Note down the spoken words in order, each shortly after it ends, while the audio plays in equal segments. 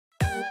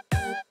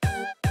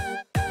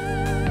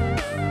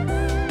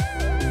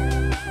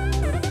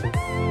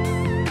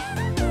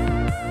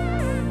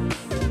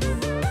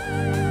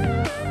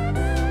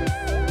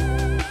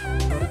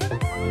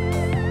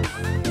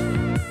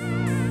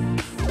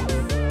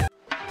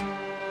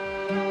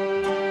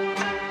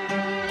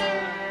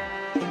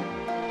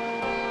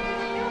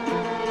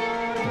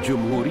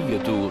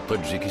جمهورية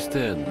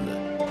طاجكستان،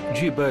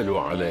 جبال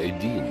علاء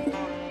الدين.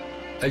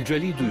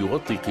 الجليد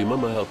يغطي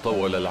قممها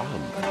طوال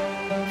العام.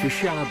 في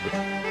الشعب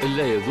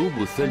لا يذوب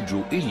الثلج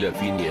إلا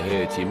في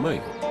نهاية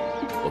مايو،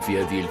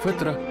 وفي هذه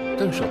الفترة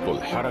تنشط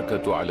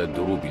الحركة على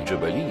الدروب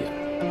الجبلية.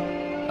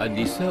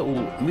 النساء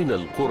من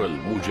القرى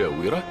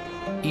المجاورة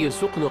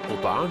يسقن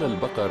قطعان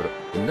البقر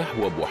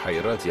نحو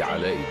بحيرات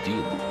علاء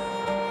الدين.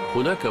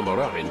 هناك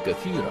مراع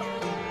كثيرة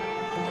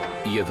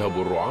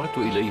يذهب الرعاة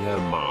إليها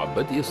مع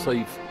بدء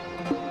الصيف،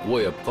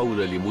 ويبقون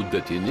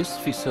لمدة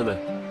نصف السنة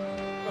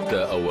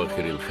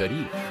كأواخر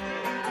الخريف.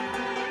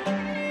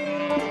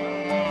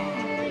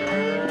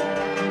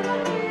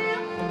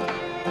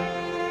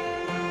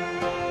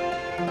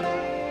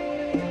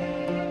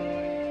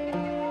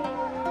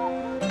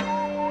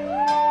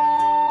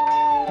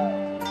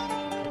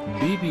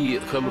 بيبي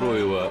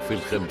خمرويوة في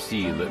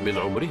 50 من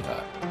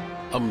عمرها،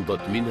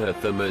 أمضت منها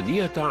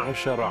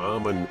 18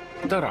 عاما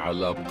ترعى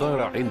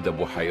الأبقار عند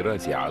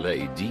بحيرات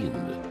علاء الدين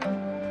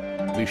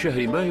من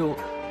شهر مايو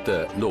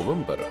تا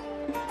نوفمبر.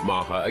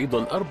 معها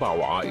أيضا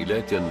 4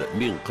 عائلات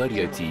من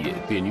قرية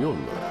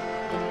بينيون.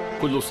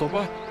 كل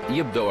صباح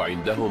يبدأ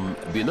عندهم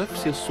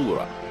بنفس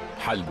الصورة،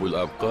 حلب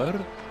الأبقار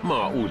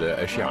مع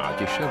أولى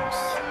أشعة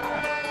الشمس.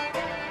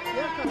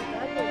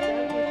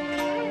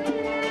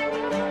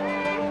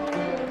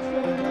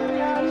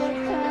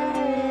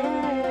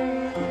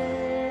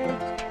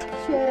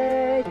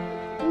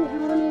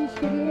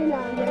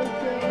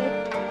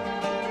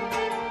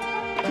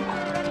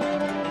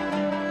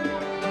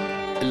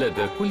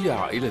 لدى كل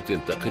عائلة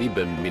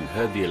تقريبا من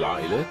هذه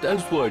العائلات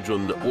أزواج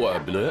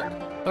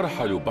وأبناء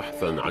رحلوا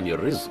بحثا عن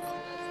الرزق.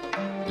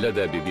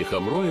 لدى بيبي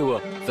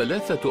خمرويوة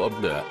 3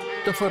 أبناء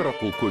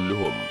تفرقوا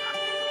كلهم.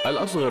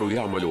 الأصغر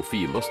يعمل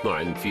في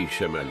مصنع في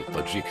شمال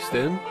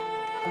طاجكستان،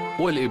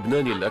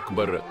 والابنان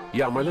الأكبر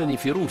يعملان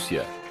في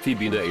روسيا في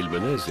بناء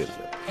المنازل.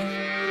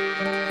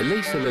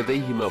 ليس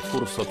لديهما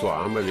فرصة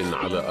عمل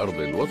على أرض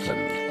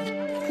الوطن.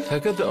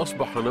 هكذا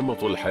أصبح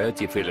نمط الحياة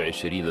في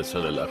 20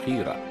 سنة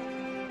الأخيرة.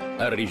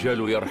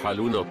 الرجال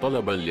يرحلون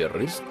طلبا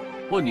للرزق،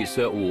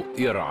 والنساء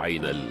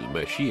يرعين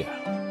الماشية.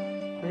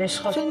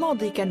 في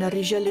الماضي كان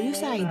الرجال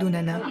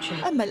يساعدوننا،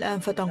 أما الآن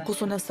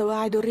فتنقصنا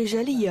السواعد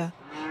الرجالية.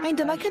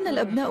 عندما كان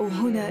الأبناء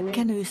هنا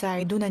كانوا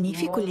يساعدونني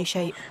في كل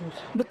شيء.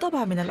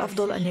 بالطبع من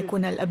الأفضل أن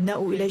يكون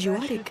الأبناء إلى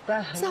جوارك،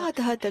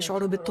 ساعتها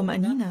تشعر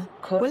بالطمأنينة،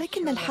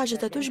 ولكن الحاجة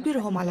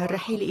تجبرهم على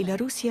الرحيل إلى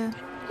روسيا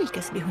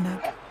للكسب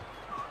هناك.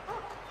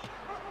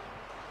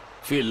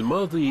 في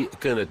الماضي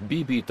كانت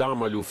بيبي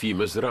تعمل في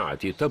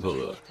مزرعة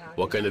تبغ،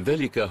 وكان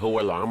ذلك هو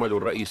العمل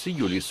الرئيسي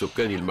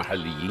للسكان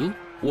المحليين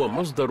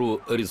ومصدر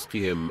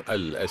رزقهم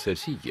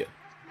الأساسي.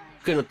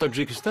 كانت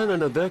طاجكستان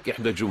آنذاك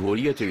إحدى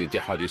جمهوريات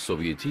الاتحاد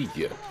السوفيتي،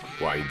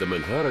 وعندما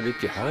انهار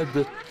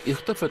الاتحاد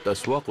اختفت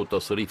أسواق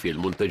تصريف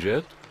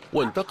المنتجات،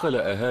 وانتقل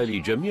أهالي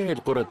جميع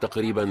القرى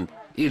تقريبا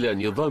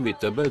إلى نظام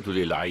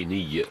التبادل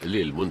العيني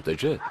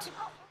للمنتجات.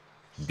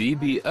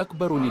 بيبي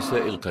أكبر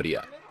نساء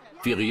القرية.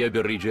 في غياب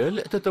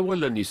الرجال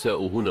تتولى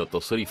النساء هنا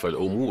تصريف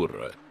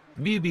الأمور.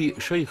 بيبي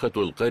شيخة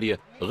القرية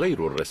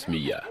غير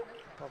الرسمية.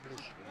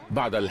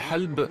 بعد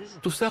الحلب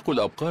تساق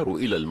الأبقار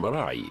إلى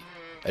المراعي.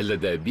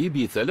 لدى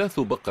بيبي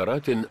 3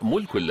 بقرات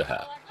ملك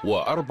لها،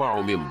 و4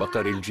 من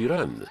بقر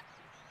الجيران.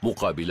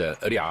 مقابل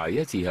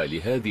رعايتها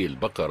لهذه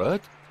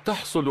البقرات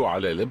تحصل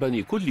على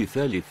لبن كل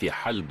 3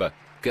 حلبة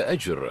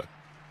كأجر.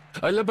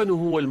 اللبن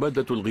هو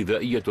المادة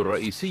الغذائية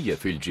الرئيسية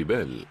في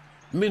الجبال،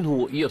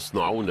 منه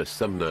يصنعون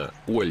السمن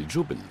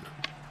والجبن.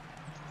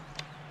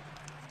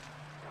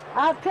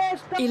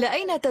 إلى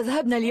أين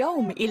تذهبن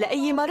اليوم؟ إلى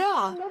أي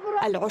مراعى؟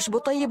 العشب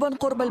طيب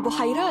قرب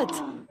البحيرات.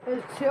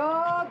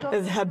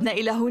 اذهبن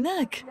إلى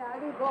هناك.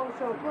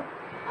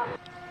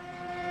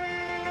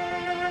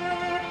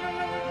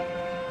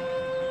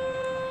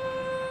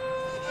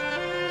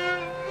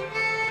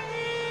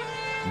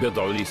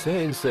 بضع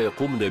نساء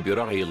سيقومن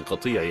برعي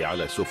القطيع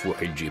على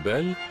سفوح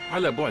الجبال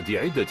على بعد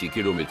عدة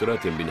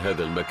كيلومترات من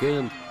هذا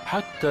المكان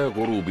حتى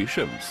غروب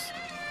الشمس.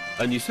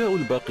 النساء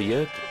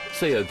الباقيات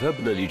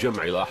سيذهبن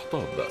لجمع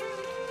الأحطاب.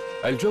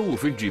 الجو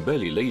في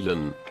الجبال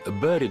ليلا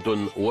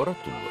بارد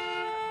ورطب.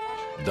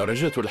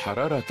 درجة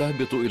الحرارة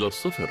تهبط إلى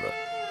الصفر.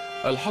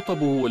 الحطب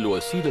هو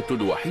الوسيلة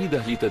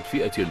الوحيدة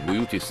لتدفئة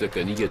البيوت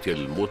السكنية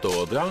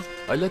المتواضعة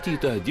التي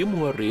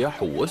تهدمها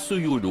الرياح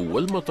والسيول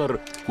والمطر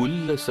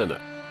كل سنة،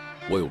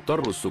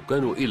 ويضطر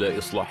السكان إلى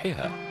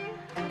إصلاحها.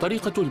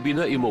 طريقة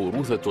البناء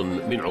موروثة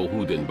من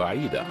عهود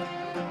بعيدة.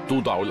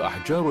 توضع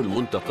الأحجار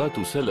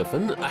المنتقاة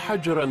سلفا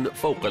حجرا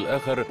فوق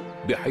الآخر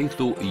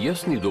بحيث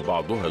يسند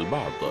بعضها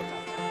البعض،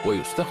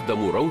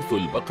 ويستخدم روث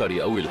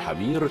البقر أو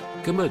الحمير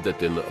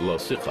كمادة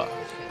لاصقة.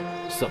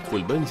 سقف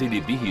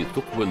المنزل به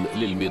ثقب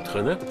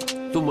للمدخنة،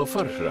 ثم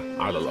فرش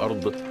على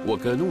الأرض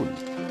وكانون.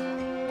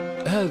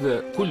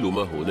 هذا كل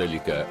ما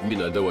هنالك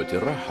من أدوات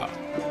الراحة.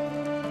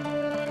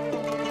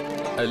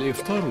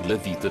 الإفطار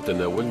الذي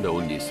تتناولنه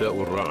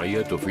النساء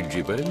الراعيات في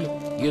الجبال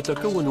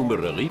يتكون من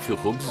رغيف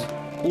خبز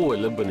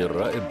ولبن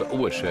رائب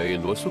وشاي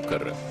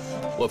وسكر،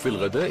 وفي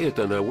الغداء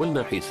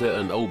يتناولن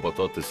حساء أو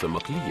بطاطس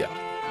مقلية.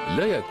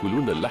 لا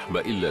يأكلون اللحم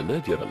إلا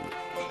نادرا.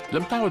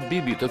 لم تعد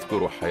بيبي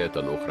تذكر حياة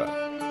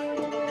أخرى.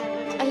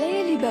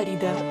 الليالي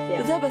باردة،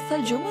 ذاب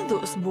الثلج منذ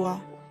أسبوع.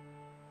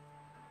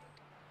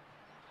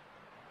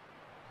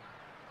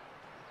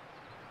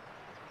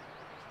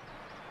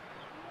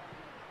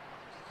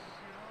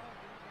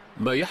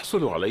 ما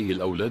يحصل عليه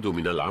الأولاد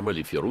من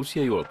العمل في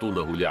روسيا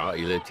يعطونه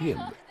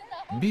لعائلاتهم.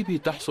 بيبي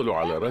تحصل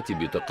على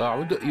راتب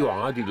تقاعد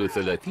يعادل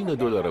 30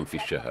 دولارا في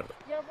الشهر.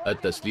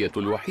 التسلية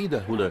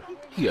الوحيدة هنا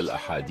هي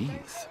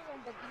الأحاديث.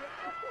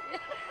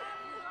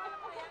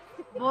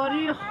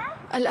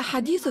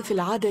 الأحاديث في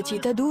العادة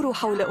تدور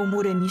حول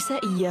أمور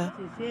نسائية.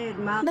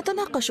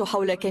 نتناقش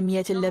حول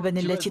كمية اللبن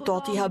التي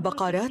تعطيها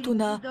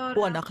بقراتنا،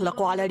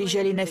 ونقلق على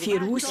رجالنا في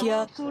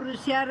روسيا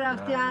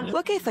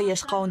وكيف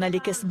يشقون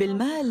لكسب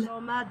المال.